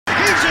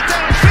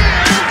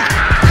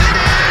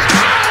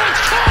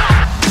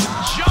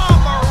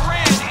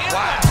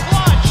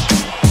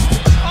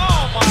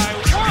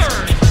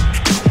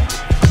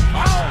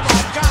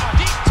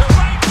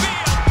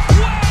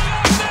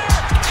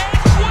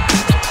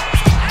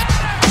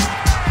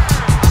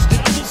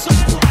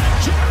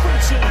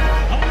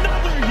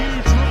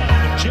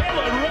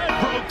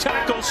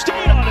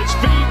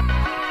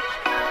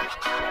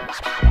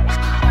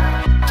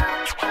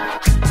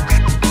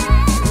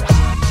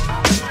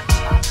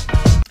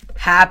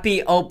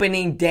Happy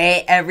opening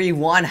day,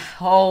 everyone.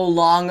 How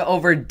long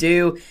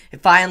overdue.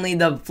 Finally,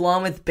 the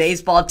Philomath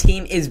baseball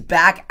team is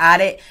back at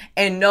it,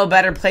 and no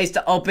better place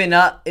to open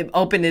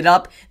it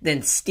up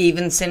than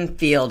Stevenson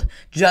Field.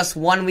 Just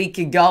 1 week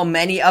ago,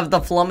 many of the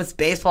Philomath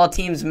baseball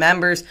team's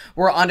members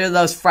were under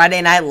those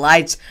Friday night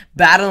lights,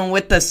 battling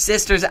with the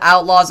Sisters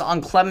Outlaws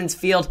on Clemens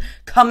Field,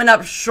 coming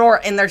up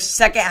short in their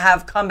second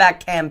half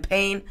comeback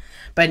campaign.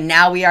 But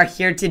now we are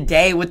here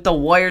today with the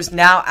Warriors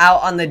now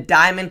out on the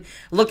diamond,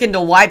 looking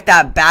to wipe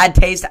that bad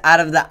taste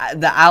out of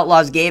the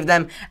Outlaws gave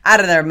them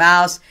out of their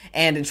mouths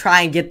and to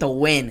try and get the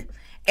win.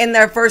 In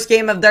their first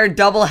game of their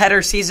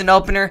doubleheader season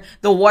opener,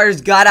 the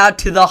Warriors got out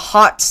to the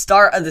hot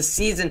start of the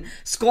season,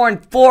 scoring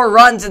 4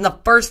 runs in the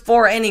first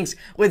 4 innings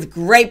with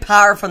great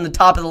power from the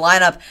top of the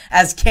lineup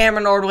as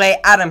Cameron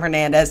Ordway, Adam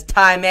Hernandez,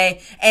 Ty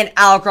May, and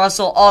Alec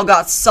Russell all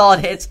got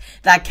solid hits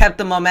that kept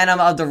the momentum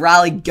of the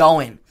rally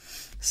going.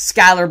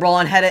 Skylar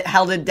Brolin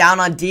held it down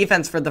on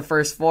defense for the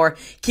first 4,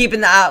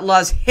 keeping the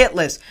Outlaws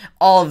hitless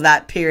all of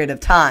that period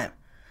of time.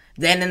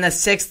 Then in the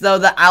 6th, though,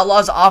 the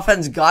Outlaws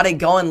offense got it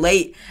going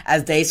late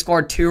as they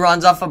scored 2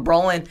 runs off of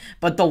Brolin,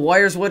 but the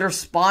Warriors would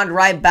respond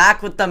right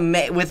back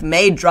with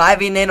May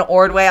driving in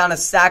Ordway on a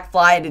sac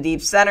fly to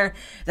deep center.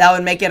 That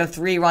would make it a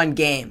 3-run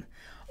game.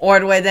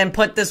 Ordway then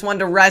put this one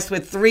to rest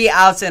with 3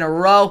 outs in a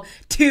row,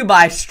 2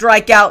 by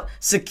strikeout,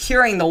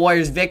 securing the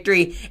Warriors'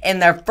 victory in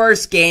their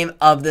first game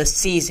of the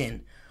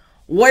season.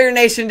 Warrior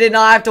Nation did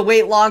not have to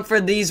wait long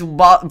for this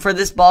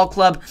ball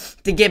club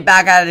to get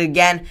back at it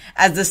again,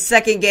 as the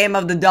second game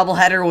of the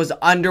doubleheader was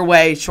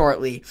underway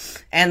shortly.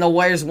 And the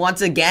Warriors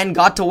once again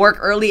got to work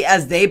early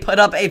as they put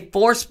up a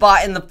 4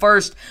 spot in the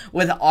first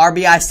with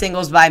RBI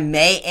singles by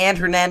May and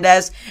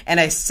Hernandez and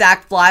a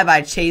sac fly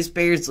by Chase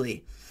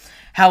Beardsley.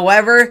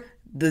 However,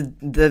 the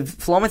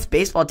Philomath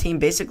baseball team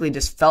basically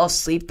just fell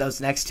asleep those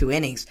next 2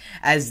 innings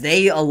as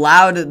they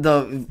allowed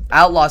the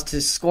Outlaws to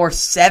score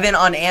 7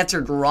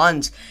 unanswered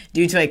runs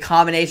due to a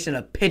combination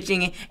of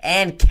pitching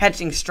and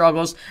catching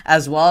struggles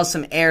as well as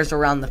some errors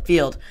around the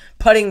field,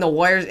 putting the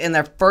Warriors in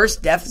their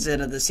first deficit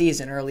of the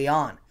season early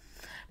on.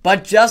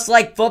 But just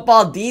like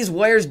football, these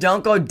Warriors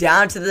don't go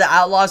down to the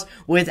Outlaws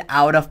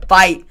without a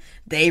fight.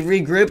 They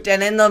regrouped,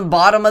 and in the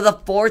bottom of the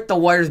 4th, the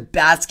Warriors'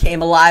 bats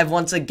came alive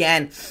once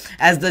again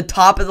as the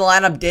top of the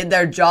lineup did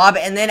their job,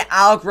 and then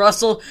Alec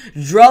Russell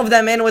drove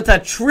them in with a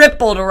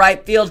triple to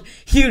right field.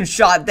 Huge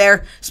shot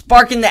there,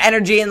 sparking the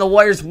energy in the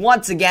Warriors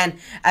once again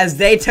as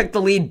they took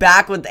the lead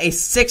back with a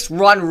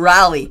 6-run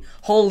rally.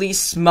 Holy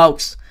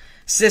smokes.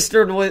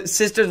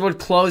 Sisters would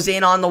close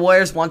in on the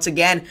Warriors once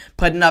again,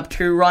 putting up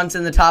 2 runs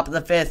in the top of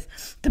the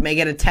 5th to make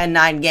it a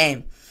 10-9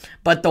 game.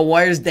 But the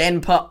Warriors then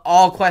put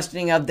all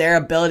questioning of their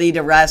ability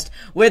to rest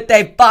with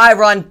a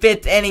 5-run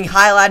 5th inning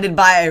highlighted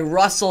by a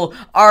Russell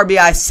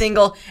RBI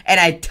single and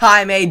a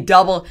Ty May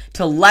double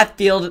to the left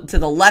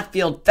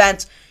field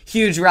fence.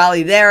 Huge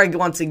rally there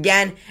once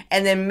again,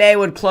 and then May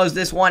would close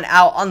this one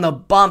out on the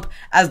bump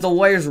as the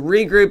Warriors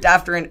regrouped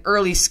after an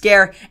early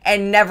scare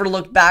and never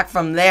looked back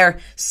from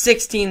there.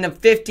 16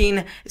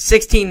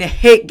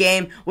 hit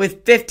game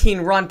with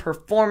 15-run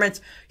performance.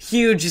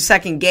 Huge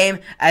second game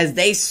as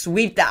they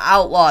sweep the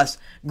Outlaws.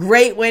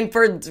 Great wins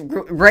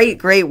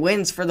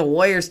for the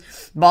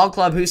Warriors ball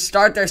club, who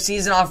start their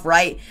season off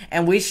right,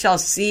 and we shall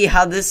see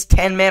how this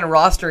 10-man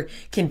roster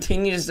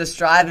continues to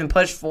strive and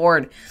push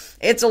forward.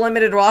 It's a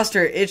limited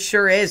roster, it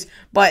sure is,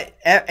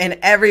 and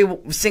every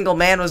single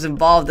man was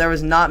involved. There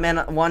was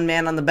not one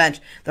man on the bench.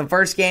 The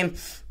first game,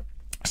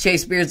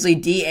 Chase Beardsley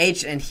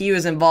DH, and he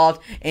was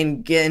involved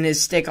in getting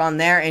his stick on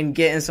there and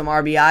getting some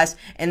RBIs.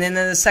 And then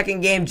in the second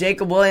game,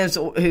 Jacob Williams,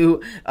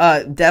 who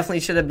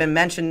definitely should have been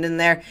mentioned in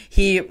there,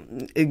 he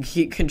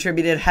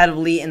contributed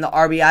heavily in the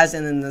RBIs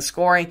and in the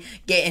scoring,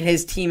 getting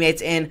his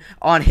teammates in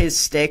on his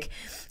stick.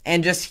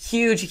 And just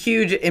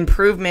huge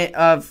improvement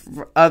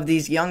of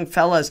these young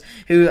fellas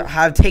who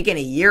have taken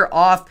a year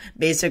off,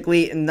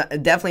 basically,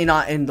 definitely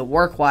not in the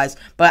work-wise,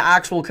 but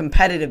actual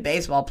competitive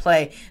baseball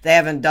play. They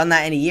haven't done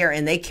that in a year,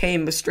 and they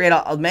came straight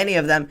off, many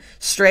of them,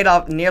 straight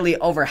off, nearly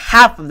over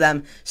half of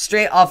them,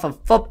 straight off of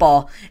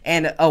football.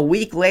 And a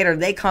week later,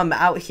 they come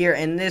out here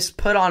and just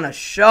put on a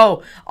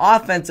show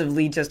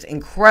offensively, just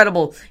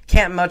incredible.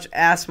 Can't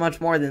ask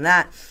much more than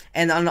that.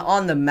 And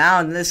on the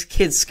mound, this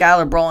kid,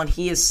 Skylar Brolin,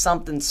 he is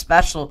something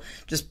special,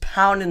 just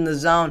pounding the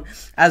zone,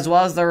 as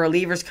well as the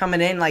relievers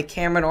coming in like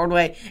Cameron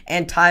Ordway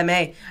and Ty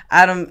May.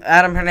 Adam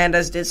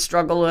Hernandez did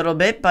struggle a little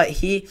bit, but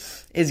he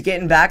is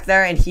getting back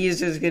there, and he is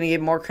just going to get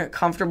more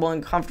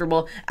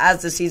comfortable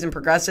as the season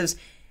progresses.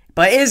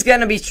 But it is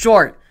going to be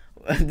short.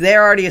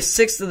 They're already a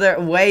 1/6 of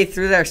their way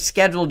through their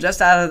schedule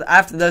just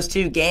after those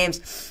 2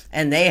 games,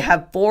 and they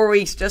have 4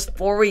 weeks, just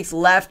 4 weeks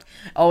left.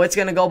 Oh, it's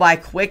going to go by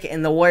quick,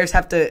 and the Warriors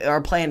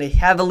are playing a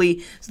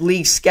heavily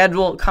league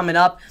schedule coming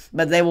up,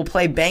 but they will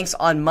play Banks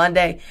on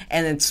Monday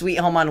and then Sweet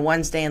Home on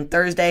Wednesday and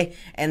Thursday,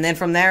 and then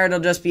from there it'll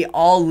just be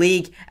all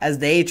league as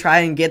they try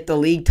and get the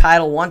league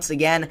title once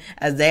again,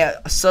 as they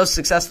so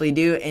successfully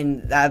do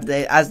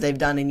as they've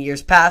done in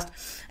years past,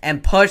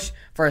 and push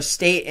for a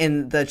state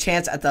in the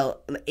chance at the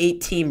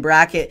 8-team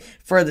bracket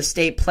for the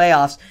state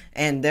playoffs,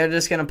 and they're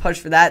just going to push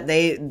for that.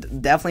 They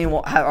definitely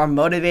are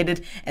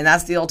motivated, and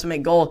that's the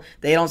ultimate goal.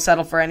 They don't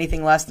settle for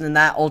anything less than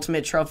that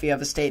ultimate trophy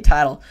of a state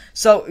title.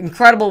 So,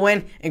 incredible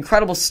win,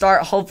 incredible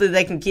start. Hopefully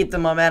they can keep the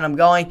momentum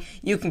going.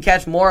 You can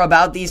catch more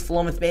about these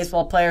Philomath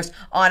baseball players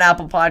on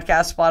Apple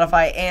Podcasts,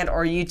 Spotify, and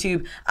or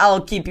YouTube. I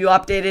will keep you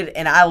updated,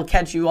 and I will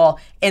catch you all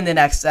in the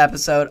next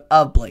episode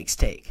of Blake's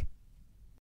Take.